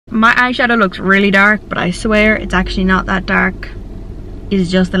my eyeshadow looks really dark, but I swear it's actually not that dark. It's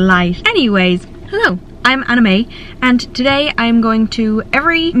just the light. Anyways, hello, I'm Anna-May, and today I'm going to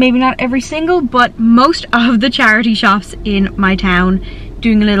maybe not every single, but most of the charity shops in my town,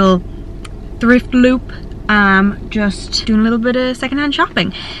 doing a little thrift loop, just doing a little bit of secondhand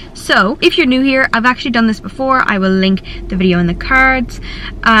shopping. So if you're new here, I've actually done this before. I will link the video in the cards.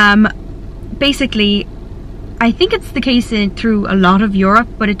 Basically, I think it's the case through a lot of Europe,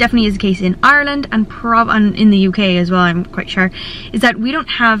 but it definitely is the case in Ireland and in the UK as well, I'm quite sure, is that we don't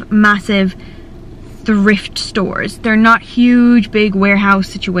have massive thrift stores. They're not huge, big warehouse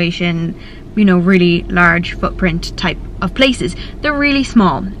situation, you know, really large footprint type of places. They're really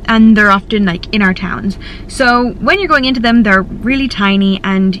small, and they're often like in our towns. So when you're going into them, they're really tiny,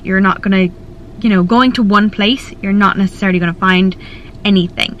 and you're not gonna, you know, going to one place, you're not necessarily gonna find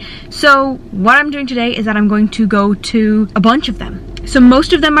anything. So what I'm doing today is that I'm going to go to a bunch of them. So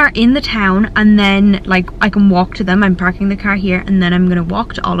most of them are in the town, and then like I can walk to them. I'm parking the car here, and then I'm gonna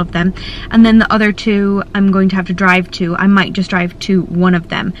walk to all of them, and then the other two I'm going to have to drive to. I might just drive to one of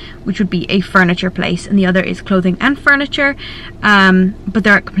them, which would be a furniture place, and the other is clothing and furniture, but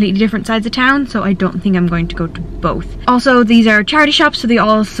they're at completely different sides of town, so I don't think I'm going to go to both. Also, these are charity shops, so they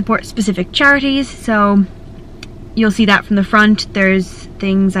all support specific charities, so you'll see that from the front. There's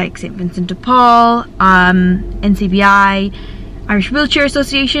things like St. Vincent de Paul, NCBI, Irish Wheelchair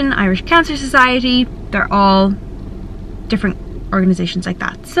Association, Irish Cancer Society. They're all different organizations like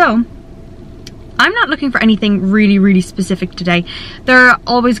that. So I'm not looking for anything really specific today. There are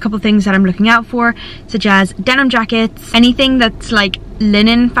always a couple of things that I'm looking out for, such as denim jackets, anything that's like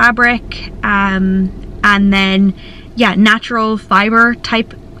linen fabric, and then yeah, natural fiber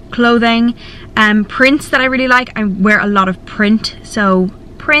type clothing, prints that I really like. I wear a lot of print, so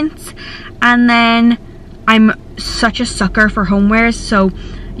prints. And then I'm such a sucker for homewares, so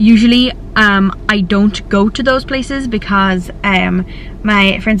usually I don't go to those places because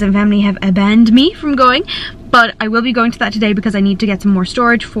my friends and family have banned me from going, but I will be going to that today because I need to get some more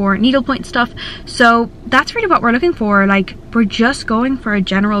storage for needlepoint stuff. So that's really what we're looking for. Like, we're just going for a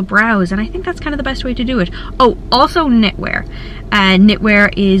general browse, and I think that's kind of the best way to do it. Oh, also knitwear.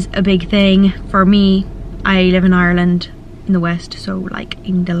 Knitwear is a big thing for me. I live in Ireland in the West, so like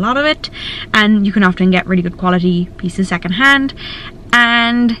I need a lot of it, and you can often get really good quality pieces secondhand.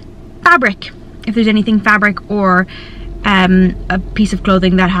 And fabric, if there's anything fabric or a piece of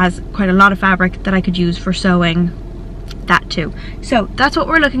clothing that has quite a lot of fabric that I could use for sewing, that too. So that's what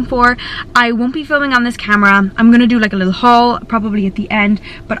we're looking for. I won't be filming on this camera. I'm gonna do like a little haul probably at the end,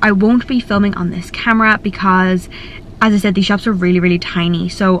 but I won't be filming on this camera because, as I said, these shops are really tiny,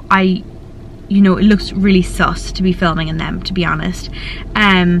 so you know, it looks really sus to be filming in them, to be honest.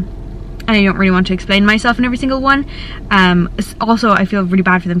 And I don't really want to explain myself in every single one. Also, I feel really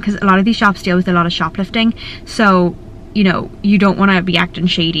bad for them because a lot of these shops deal with a lot of shoplifting, so you know, you don't want to be acting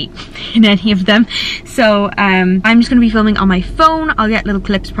shady in any of them. So I'm just going to be filming on my phone. I'll get little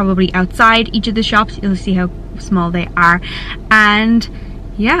clips probably outside each of the shops. You'll see how small they are, and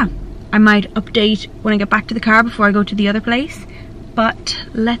yeah, I might update when I get back to the car before I go to the other place. But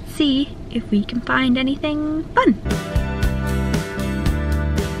let's see if we can find anything fun.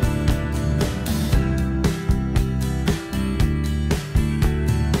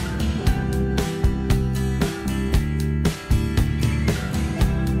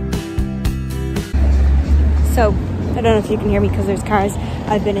 So, I don't know if you can hear me because there's cars.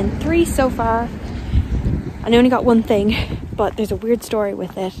 I've been in 3 so far. I only got one thing, but there's a weird story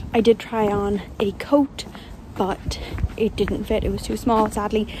with it. I did try on a coat, but it didn't fit. It was too small,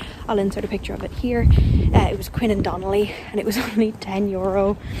 sadly. I'll insert a picture of it here. It was Quinn and Donnelly, and it was only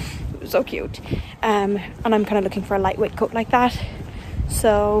 €10. It was so cute. And I'm kind of looking for a lightweight coat like that.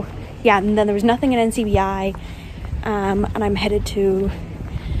 So yeah, and then there was nothing in NCBI, and I'm headed to,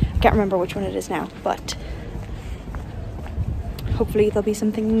 I can't remember which one it is now, but hopefully there'll be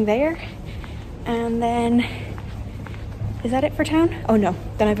something there. And then, is that it for town? Oh no,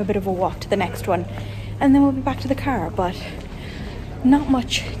 then I have a bit of a walk to the next one, and then we'll be back to the car. But not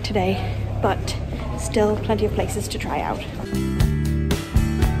much today, but still plenty of places to try out.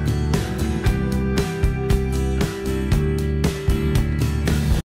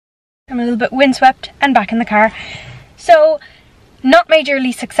 I'm a little bit windswept and back in the car. So not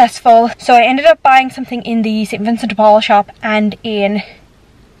majorly successful. So I ended up buying something in the St. Vincent de Paul shop and in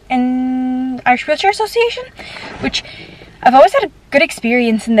Irish Wheelchair Association, which I've always had a good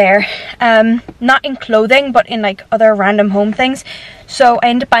experience in there. Not in clothing, but in like other random home things. So I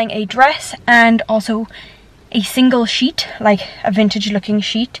ended up buying a dress and also a single sheet, like a vintage looking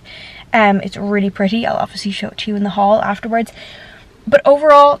sheet. It's really pretty. I'll obviously show it to you in the haul afterwards. But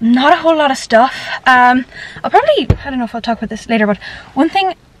overall, not a whole lot of stuff. I'll probably, I don't know if I'll talk about this later, but one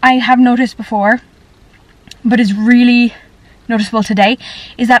thing I have noticed before, but is really noticeable today,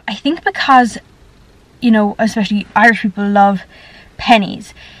 is that I think because, you know, especially Irish people love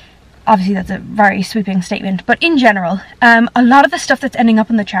pennies. Obviously that's a very sweeping statement, but in general, a lot of the stuff that's ending up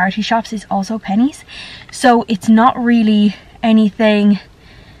in the charity shops is also pennies. So it's not really anything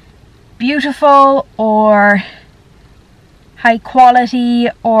beautiful or high quality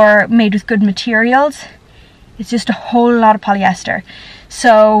or made with good materials. It's just a whole lot of polyester.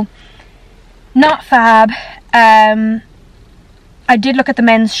 So not fab. I did look at the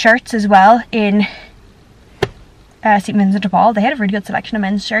men's shirts as well in St. Vincent de Paul. They had a really good selection of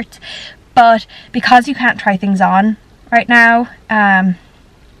men's shirts, but because you can't try things on right now,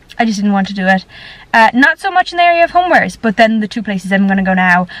 I just didn't want to do it. Not so much in the area of homewares, but then the two places I'm going to go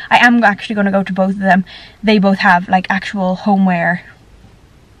now, I am actually going to go to both of them. They both have like actual homeware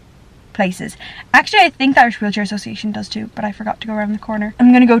places. Actually, I think the Irish Wheelchair Association does too, but I forgot to go around the corner.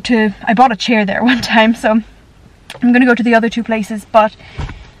 I'm going to go to, I bought a chair there one time, so I'm going to go to the other two places. But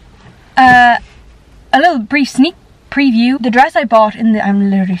a little brief sneak preview. The dress I bought in the, I'm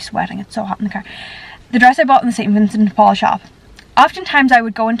literally sweating, it's so hot in the car. The dress I bought in the St. Vincent de Paul shop. Oftentimes I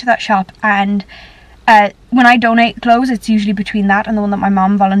would go into that shop and when I donate clothes, it's usually between that and the one that my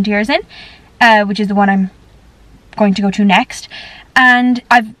mom volunteers in, which is the one I'm going to go to next. And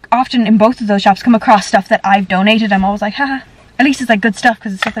I've often in both of those shops come across stuff that I've donated. I'm always like, haha, at least it's like good stuff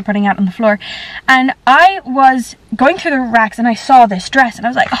because it's stuff they're putting out on the floor. And I was going through the racks and I saw this dress and I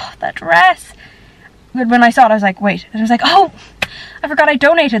was like, oh, that dress. But when I saw it, I was like, wait. And I was like, oh, I forgot I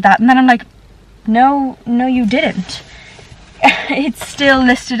donated that. And then I'm like, no, you didn't. It's still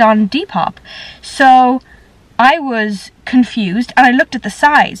listed on Depop. So I was confused and I looked at the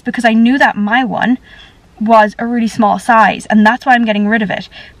size because I knew that my one was a really small size, and that's why I'm getting rid of it,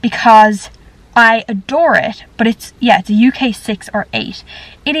 because I adore it, but it's, yeah, it's a UK 6 or 8.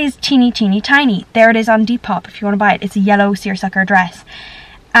 It is teeny tiny. There it is on Depop if you want to buy it. It's a yellow seersucker dress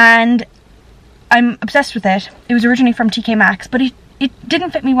and I'm obsessed with it. It was originally from TK Maxx, but it didn't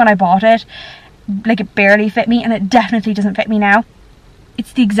fit me when I bought it. Like, it barely fit me, and it definitely doesn't fit me now.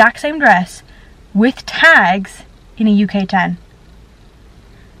 It's the exact same dress with tags in a UK 10.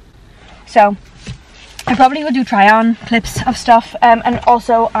 So I probably will do try on clips of stuff, and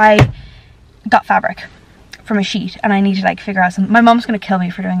also I got fabric from a sheet and I need to like figure out something. My mom's gonna kill me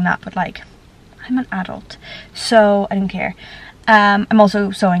for doing that, but like, I'm an adult, so I don't care. I'm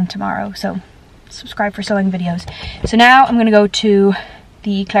also sewing tomorrow, so subscribe for sewing videos. So now I'm gonna go to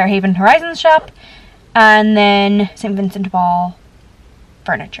the Clarehaven Horizons shop and then St. Vincent de Paul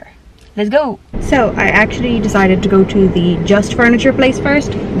furniture. Let's go. So I actually decided to go to the Just Furniture place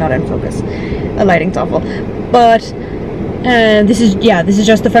first. Not in focus, the lighting's awful, but this is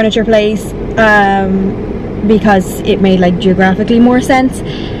just the furniture place because it made like geographically more sense.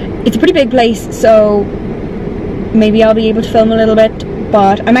 It's a pretty big place, so maybe I'll be able to film a little bit,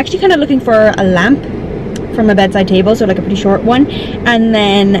 but I'm actually kind of looking for a lamp for my bedside table, so like a pretty short one, and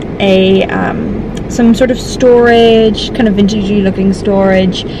then a some sort of storage, kind of vintagey looking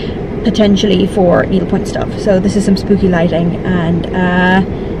storage, potentially for needlepoint stuff. So this is some spooky lighting, and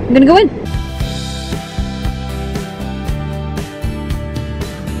I'm gonna go in.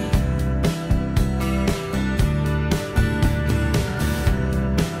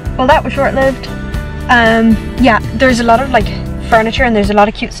 Well, that was short-lived. Yeah, there's a lot of like furniture and there's a lot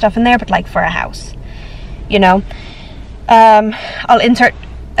of cute stuff in there, but like for a house, you know. I'll insert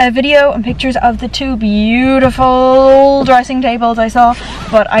a video and pictures of the two beautiful dressing tables I saw,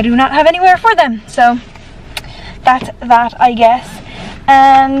 but I do not have anywhere for them, so that's that, I guess.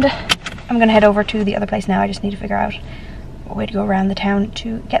 And I'm gonna head over to the other place now. I just need to figure out a way to go around the town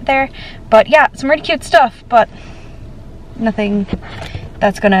to get there. But yeah, some really cute stuff, but nothing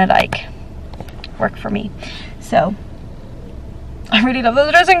that's gonna like work for me. So I really love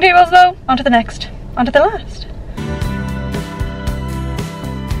those dressing tables though. On to the next, on to the last.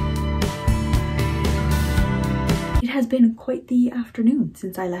 It has been quite the afternoon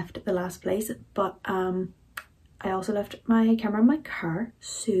since I left the last place, but I also left my camera in my car,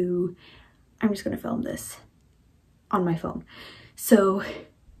 so I'm just gonna film this on my phone. So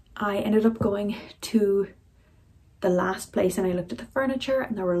I ended up going to the last place and I looked at the furniture,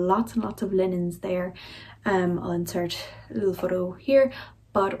 and there were lots and lots of linens there. I'll insert a little photo here,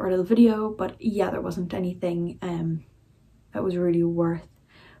 or a little video, but yeah, there wasn't anything that was really worth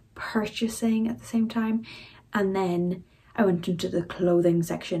purchasing at the same time. And then I went into the clothing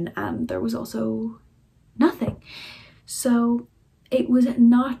section and there was also nothing. So it was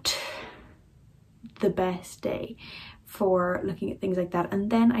not the best day for looking at things like that. And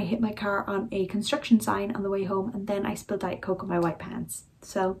then I hit my car on a construction sign on the way home, and then I spilled Diet Coke on my white pants.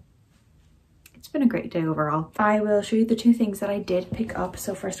 So it's been a great day overall. I will show you the two things that I did pick up.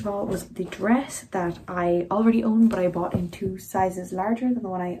 So first of all was the dress that I already own, but I bought in 2 sizes larger than the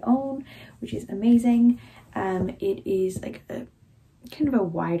one I own, which is amazing. It is like a kind of a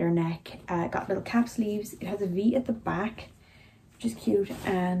wider neck, got little cap sleeves. It has a V at the back, which is cute.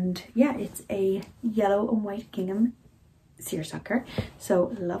 And yeah, it's a yellow and white gingham seersucker,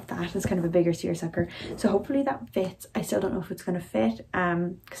 so love that. It's kind of a bigger seersucker, so hopefully that fits. I still don't know if it's going to fit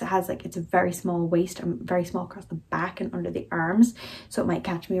because it has like, it's a very small waist and very small across the back and under the arms, so it might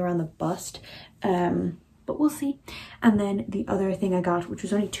catch me around the bust, but we'll see. And then the other thing I got, which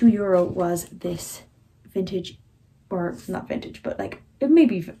was only €2, was this vintage, or not vintage, but like it may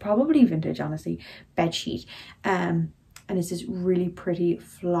be probably vintage honestly, bed sheet, and it's this really pretty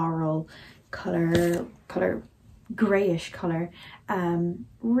floral color grayish color,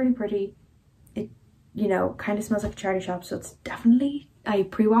 really pretty. It, you know, kind of smells like a charity shop, so it's definitely, I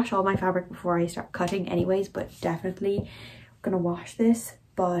pre-wash all my fabric before I start cutting anyways, but definitely gonna wash this.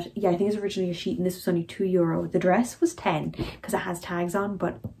 But yeah, I think it's originally a sheet and this was only €2. The dress was 10 because it has tags on,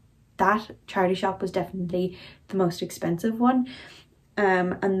 but that charity shop was definitely the most expensive one,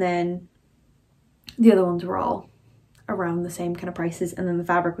 and then the other ones were all around the same kind of prices, and then the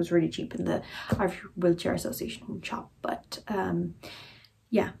fabric was really cheap in the Irish Wheelchair Association shop. But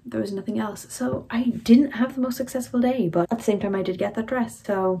yeah, there was nothing else, so I didn't have the most successful day, but at the same time I did get that dress.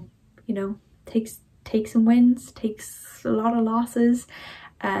 So, you know, takes some wins, takes a lot of losses,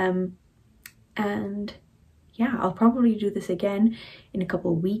 and yeah, I'll probably do this again in a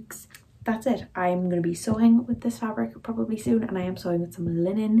couple of weeks. That's it. I'm going to be sewing with this fabric probably soon, and I am sewing with some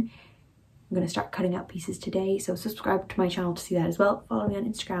linen. I'm going to start cutting out pieces today, so subscribe to my channel to see that as well. Follow me on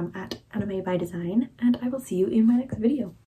Instagram at Anime by Design, and I will see you in my next video.